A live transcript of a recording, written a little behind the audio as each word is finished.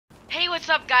Hey, what's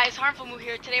up, guys? HarmfulMoo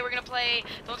here. Today we're gonna play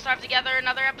Don't Starve Together,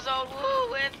 another episode,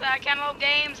 woo, with Cantaloupe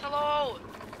Games. Hello.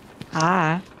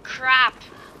 Hi. Crap.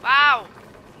 Wow.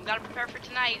 We gotta prepare for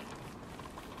tonight.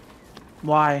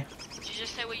 Why? Did you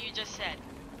just say what you just said?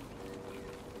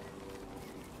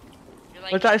 You're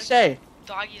like, What did I say?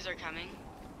 doggies are coming.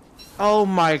 Oh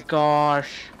my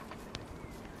gosh.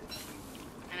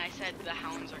 And I said the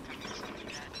hounds are coming, or something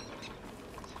like that.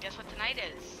 So guess what tonight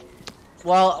is?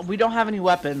 Well, we don't have any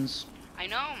weapons. I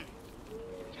know.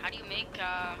 How do you make,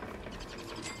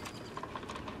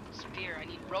 spear? I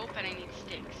need rope and I need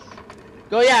sticks.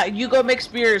 Yeah, you go make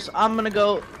spears. I'm gonna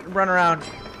go run around.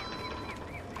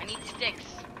 I need sticks.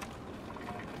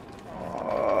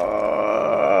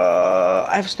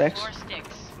 I have sticks. 4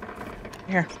 sticks.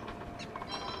 Here.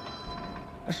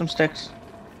 There's some sticks. So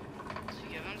you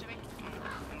give them to me?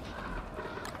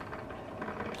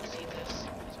 Let's eat this,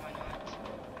 because why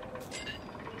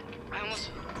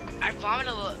not? I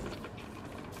vomited a little.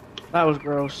 That was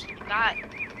gross. That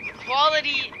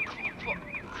quality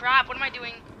crap. What am I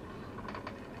doing?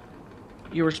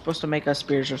 You were supposed to make us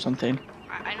spears or something.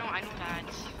 I know that.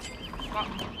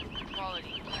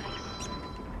 Quality.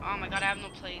 Oh my god, I have no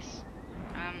place.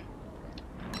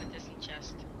 Put this in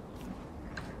chest.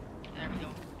 There we go.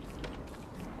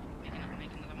 Make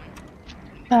another one.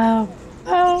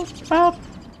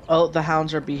 Oh, the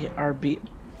hounds are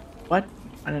what?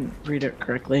 I didn't read it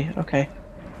correctly. Okay.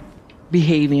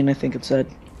 Behaving, I think it said.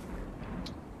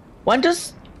 When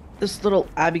does this little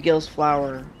Abigail's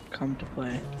flower come to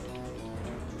play?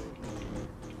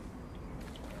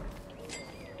 No,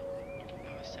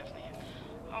 it's definitely it.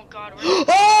 Oh god, we're oh!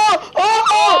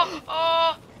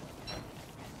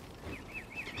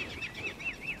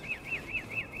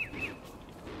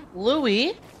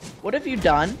 Louie, what have you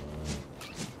done?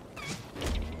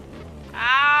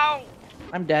 Ow!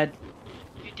 I'm dead.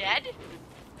 You dead?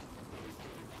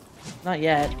 Not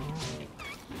yet.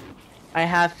 I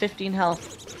have 15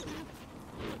 health.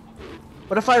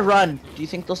 What if I run? Do you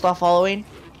think they'll stop following?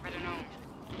 I don't know.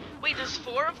 Wait, there's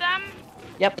 4 of them?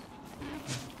 Yep.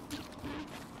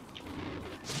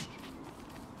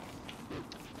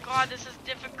 God, this is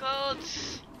difficult.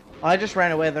 Oh, I just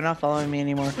ran away. They're not following me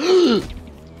anymore.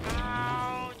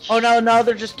 Ouch. Oh no,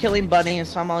 they're just killing bunnies,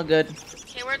 so I'm all good.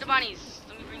 Okay, where are the bunnies?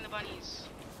 Let me bring the bunnies.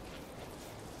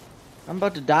 I'm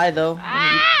about to die though.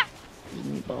 Ah!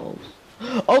 Meatballs.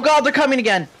 Oh god, they're coming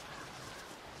again.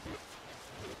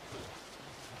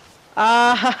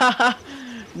 Ah,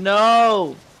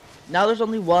 no. Now there's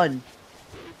only one.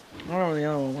 I don't know where the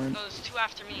other one went. No, there's 2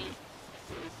 after me.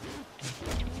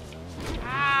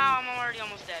 Ow, I'm already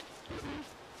almost dead.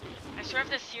 I swear if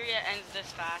this Syria ends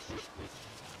this fast.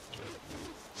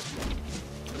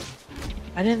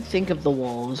 I didn't think of the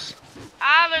walls.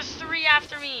 Ah, there's 3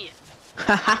 after me.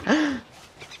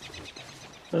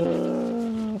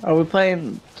 Are we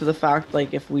playing to the fact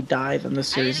like if we die then the I need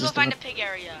series to go is find done? a pig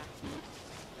area.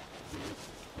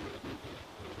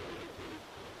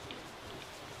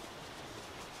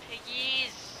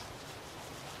 Piggies.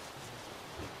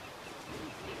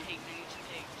 I need some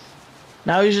pigs.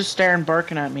 Now he's just staring,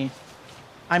 barking at me.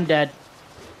 I'm dead.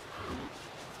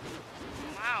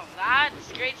 Wow,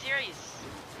 that's a great series.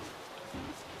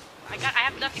 I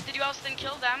have nothing to do else than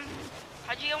kill them.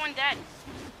 How'd you get one dead?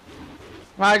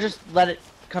 Well, I just let it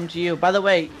come to you. By the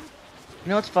way, you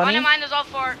know what's funny? Oh, never mind, there's all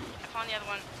 4. I found the other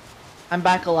one. I'm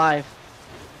back alive.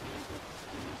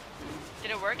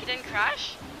 Did it work? It didn't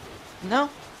crash? No,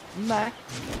 I'm back.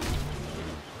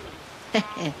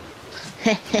 I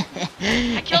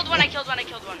killed one.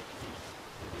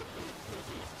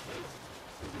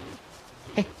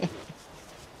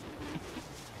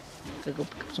 Gotta go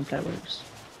pick up some flowers.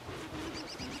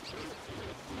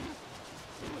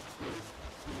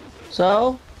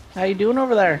 So, how you doing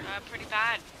over there? Pretty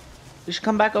bad. You should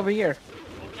come back over here.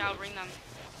 Okay, I'll bring them.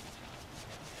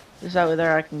 This over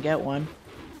there, I can get one.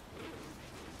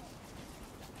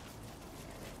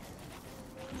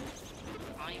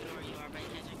 I don't even know where you are, but I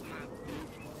can't check them out.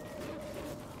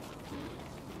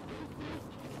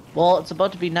 Well, it's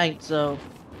about to be night, so...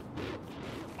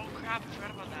 Oh crap, I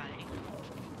forgot about that,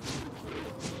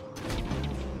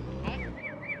 eh? Oh.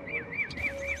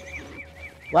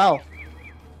 Well.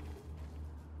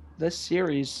 This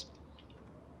series...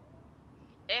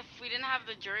 If we didn't have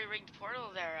the jury-rigged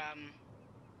portal there,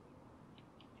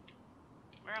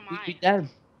 where am We'd I? be dead.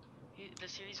 The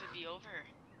series would be over.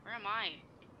 Where am I?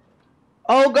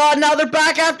 Oh god, now they're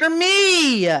back after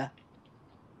me! You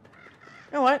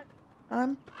know what?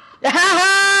 Oh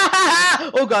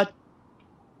god.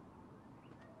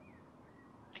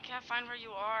 I can't find where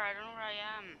you are. I don't know where I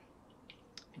am.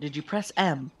 Did you press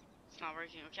M? not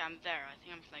working. Okay, I'm there. I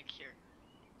think I'm like here.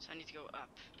 So I need to go up.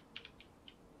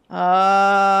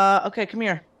 Okay, come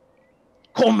here.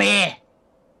 Come here.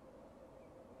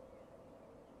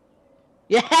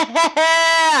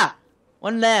 Yeah!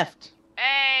 One left.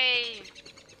 Hey!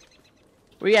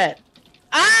 Where you at?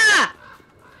 Ah!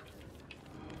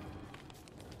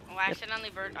 Oh, I accidentally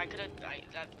burned. I could've.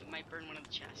 That might burn one of the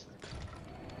chests.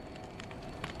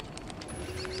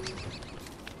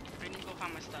 I need to go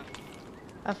find my stuff.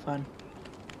 Have fun.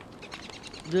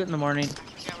 Do it in the morning. I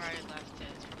forget where I left it.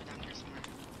 It's probably down here somewhere.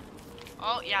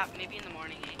 Oh, yeah, maybe in the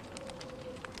morning, eh?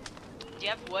 Do you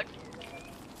have wood?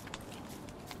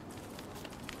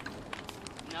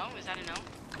 No? Is that a no?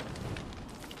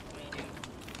 What do you do?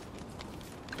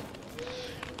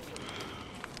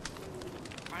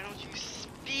 Why don't you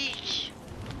speak?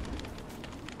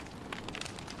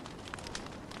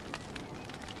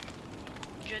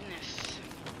 Goodness.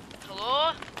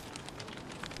 Hello?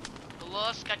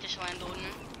 Hello, Scottish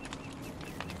landowner.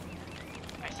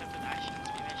 I suck with actions.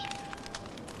 Maybe I should.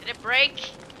 Did it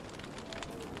break?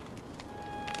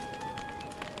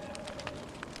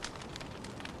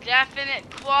 Definite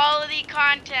quality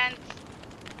content.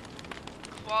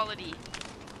 Quality.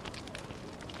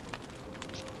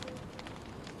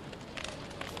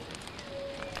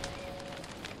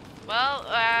 Well,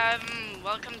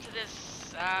 welcome to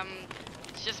this,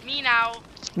 it's just me now.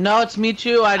 No, it's me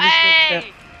too. I just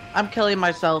Hey! I'm killing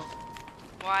myself.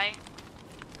 Why?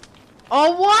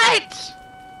 Oh, what?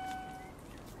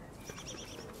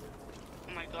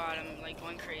 Oh my god, I'm like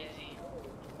going crazy.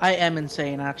 I am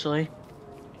insane, actually.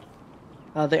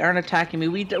 They aren't attacking me.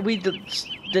 We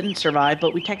didn't survive,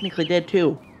 but we technically did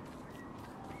too.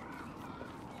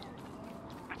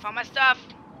 I found my stuff.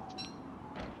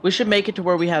 We should make it to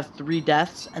where we have 3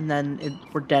 deaths, and then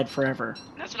we're dead forever.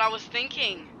 That's what I was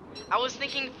thinking. I was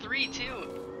thinking 3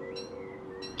 too.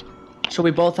 So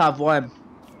we both have 1.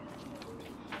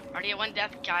 Already at 1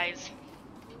 death, guys.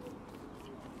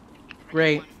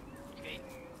 Great. One. Great.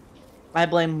 I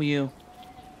blame you.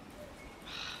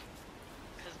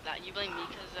 Cause that you blame me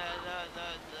because the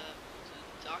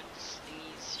dogs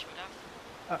thingies showed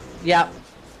up. Yeah.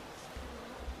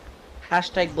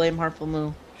 Hashtag blame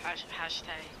HarmfulMoo.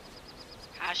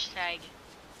 Hashtag.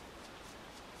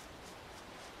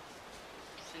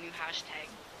 It's a new hashtag.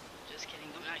 Just kidding.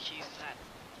 Don't actually use that.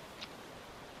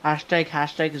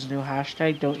 Hashtag is a new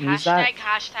hashtag. Don't use that.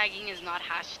 Hashtagging is not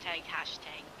hashtag.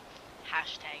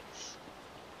 Hashtags.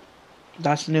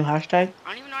 That's the new hashtag? I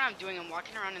don't even know what I'm doing. I'm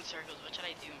walking around in circles. What should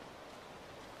I do?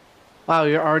 Wow,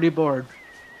 you're already bored.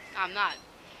 No, I'm not.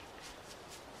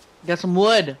 Get some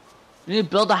wood. You need to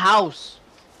build a house.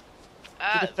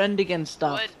 To defend against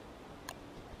stuff. Wood.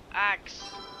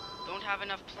 Axe. Don't have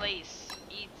enough place.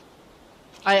 Eat.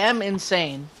 I am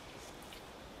insane.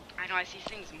 I know, I see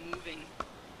things moving.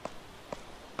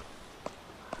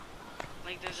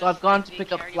 Like there's So I've gone to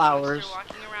pick up flowers.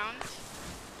 walking around.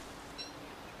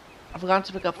 I've gone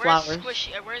to pick up Where's flowers.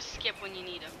 Squishy? Where's Skip when you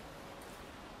need him?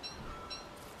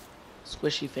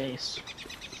 Squishy face.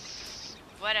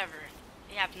 Whatever.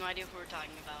 They have no idea who we're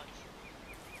talking about.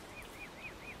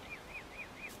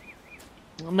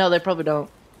 No, they probably don't.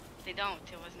 They don't.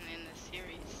 It wasn't in the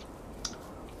series.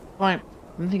 Fine.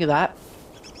 Didn't think of that.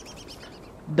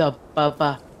 Da ba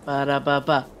ba ba da ba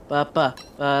ba ba ba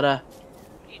ba da. What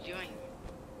are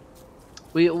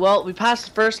you doing? We passed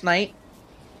the first night.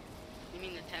 You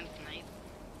mean the 10th night?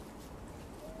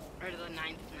 Or the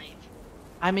 9th night?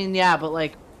 I mean, yeah, but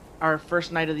like our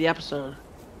first night of the episode.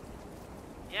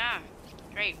 Yeah.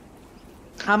 Great.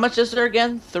 How much is there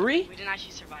again? 3? We didn't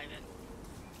actually survive it.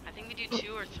 I think we do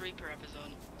 2 or 3 per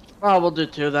episode. Oh, we'll do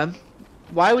 2 then.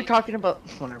 Why are we talking about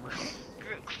whatever?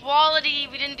 Quality.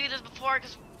 We didn't do this before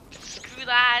because screw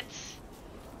that.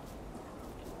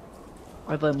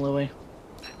 I blame Louie.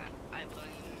 I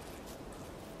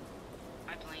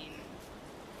blame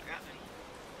Gravity.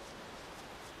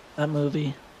 That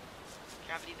movie.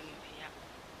 Gravity the movie, yeah.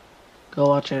 Go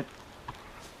watch it.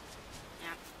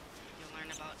 Yeah. You'll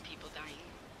learn about people dying.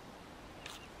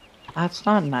 That's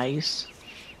not nice.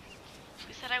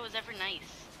 Who said I was ever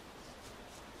nice?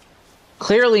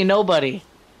 Clearly nobody.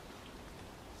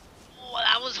 Oh,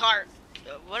 that was hard.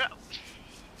 What?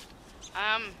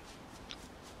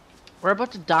 We're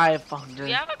about to die of hunger. Do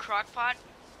you have a crock pot?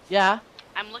 Yeah,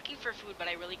 I'm looking for food, but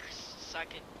I really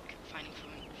suck at finding food.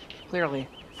 clearly.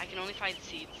 I can only find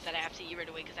seeds that I have to eat right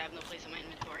away because I have no place in my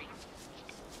inventory.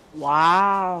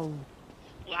 Wow.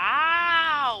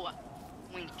 Wow!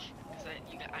 Wink. Because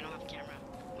I don't have a camera.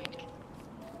 Wink.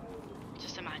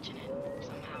 Just imagine it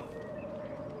somehow.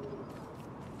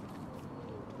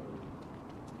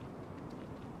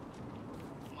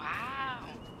 Wow.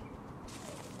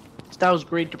 That was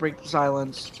great to break the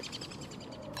silence.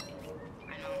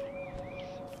 I know.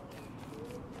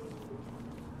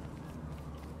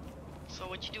 So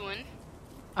what you doing?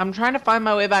 I'm trying to find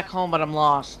my way back home, but I'm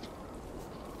lost.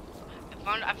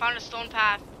 I found a stone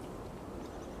path.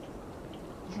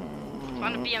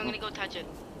 Found a bee. I'm gonna go touch it.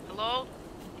 Hello?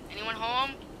 Anyone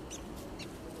home?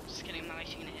 Just kidding. I'm not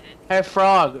actually gonna hit it. Hey,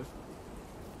 frog.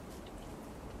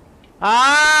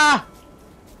 Ah!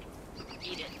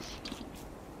 Eat it.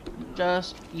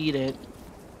 Just eat it.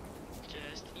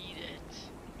 Just eat it.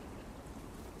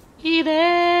 Eat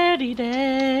it, eat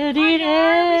it, eat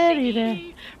it, eat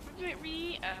it.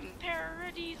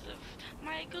 Parodies of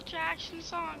Michael Jackson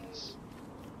songs.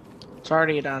 It's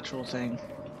already an actual thing.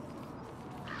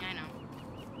 Yeah, I know.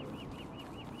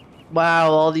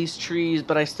 Wow, all these trees,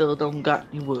 but I still don't got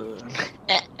any wood.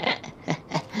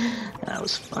 That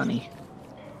was funny.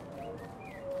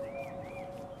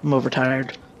 I'm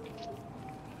overtired.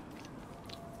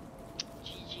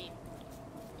 GG.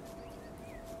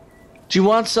 Do you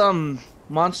want some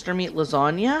monster meat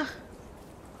lasagna?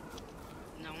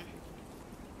 No.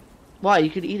 Why?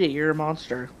 You could eat it. You're a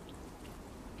monster.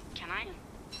 Can I?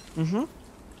 Mm-hmm.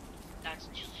 That's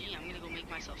GG. I'm gonna go make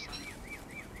myself some.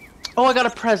 Oh, I got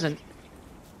a present.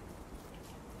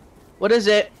 What is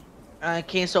it?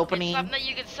 Case opening. It's something that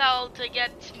you could sell to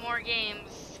get more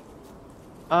games.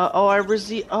 Oh, I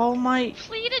received. Oh my.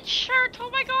 Pleated shirt. Oh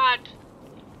my god.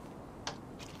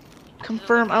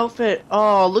 Confirm outfit.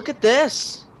 Oh, look at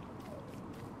this.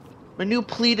 My new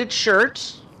pleated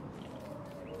shirt.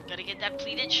 Gotta get that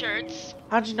pleated shirts.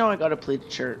 How'd you know I got a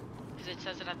pleated shirt? Because it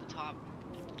says it at the top.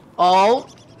 Oh.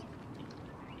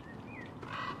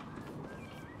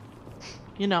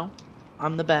 You know,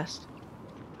 I'm the best.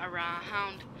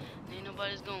 Around. Ain't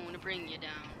nobody's going to bring you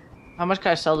down. How much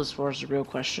can I sell this for is the real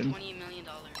question. $20 million.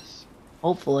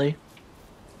 Hopefully.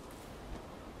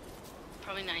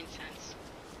 Probably 9 cents.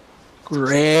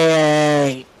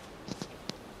 Great.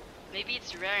 Maybe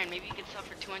it's rare and maybe you could sell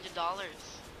for $200.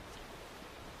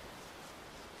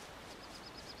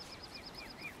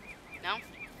 No?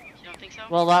 You don't think so?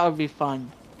 Well, that would be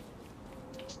fun.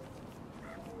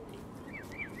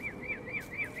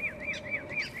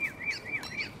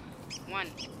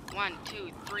 One, two,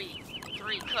 three,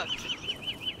 cooked.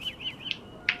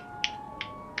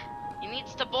 It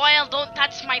needs to boil. Don't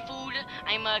touch my food.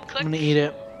 I'm a cook. I'm gonna eat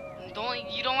it. You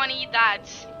don't want to eat that.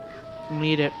 I'm gonna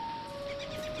eat it.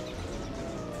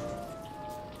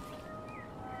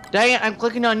 Dang it! I'm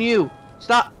clicking on you.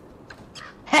 Stop.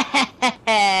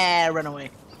 Run away.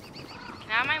 Can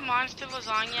I have my monster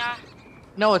lasagna?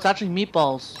 No, it's actually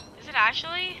meatballs. Is it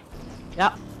actually?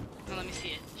 Yep. No, let me see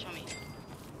it. Show me.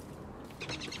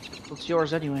 It's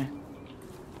yours anyway.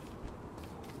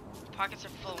 Pockets are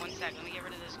full. 1 sec. Let me get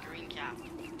rid of this green cap.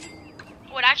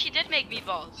 Oh, it actually did make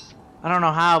meatballs. I don't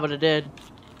know how, but it did.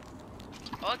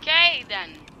 Okay,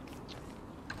 then.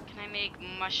 Can I make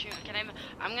mushroom?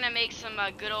 I'm gonna make some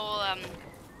good old,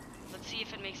 let's see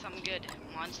if it makes something good.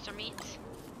 Monster meat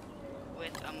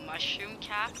with a mushroom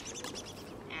cap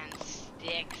and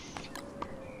sticks.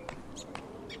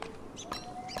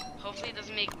 Hopefully it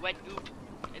doesn't make wet goop.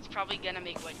 It's probably gonna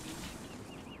make wet goop.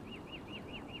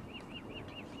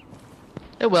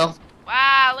 It will.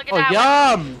 Wow, look at Oh, that.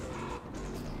 yum!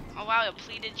 Oh wow, a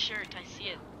pleated shirt. I see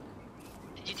it.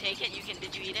 Did you take it?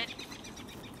 Did you eat it?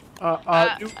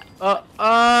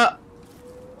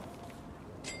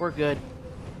 We're good.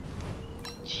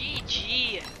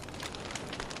 GG.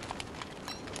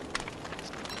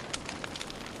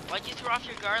 Why'd you throw off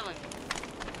your garland?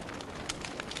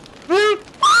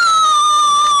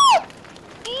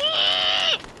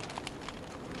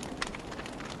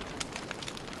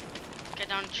 Get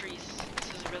down trees.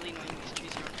 This is really annoying. These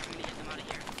trees are. I'm gonna get them out of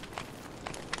here.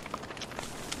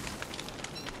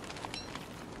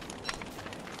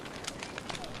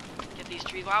 Get these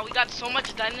trees. Wow, we got so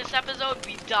much done this episode.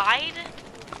 We died.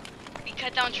 We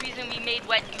cut down trees and we made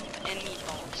wet goop and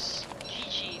meatballs.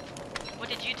 GG. What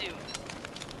did you do?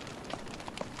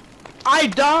 I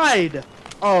died!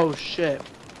 Oh shit.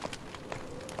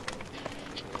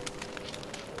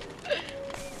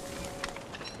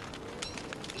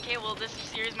 Okay, well this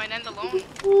series might end alone.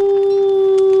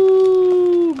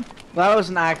 Ooh. That was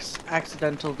an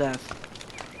accidental death.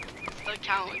 Still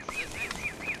counts, doesn't it?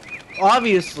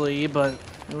 Obviously, but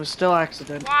it was still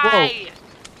accidental. Why?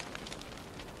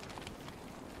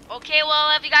 Okay,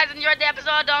 well, if you guys enjoyed the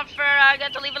episode, don't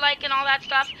forget to leave a like and all that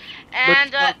stuff.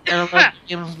 And,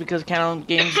 Games because Cantaloupe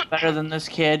Games is better than this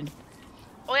kid.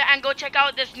 oh yeah, and go check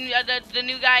out this new, the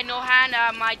new guy,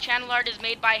 Nohan. My channel art is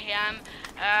made by him.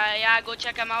 Yeah, go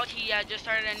check him out. He just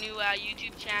started a new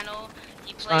YouTube channel.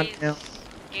 He plays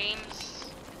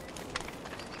games.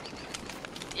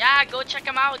 yeah, go check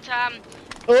them out.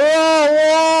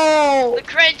 Oh, The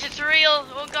cringe is real.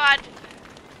 Oh God.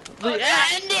 whoa! Oh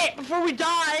God. End it before we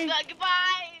die. Goodbye.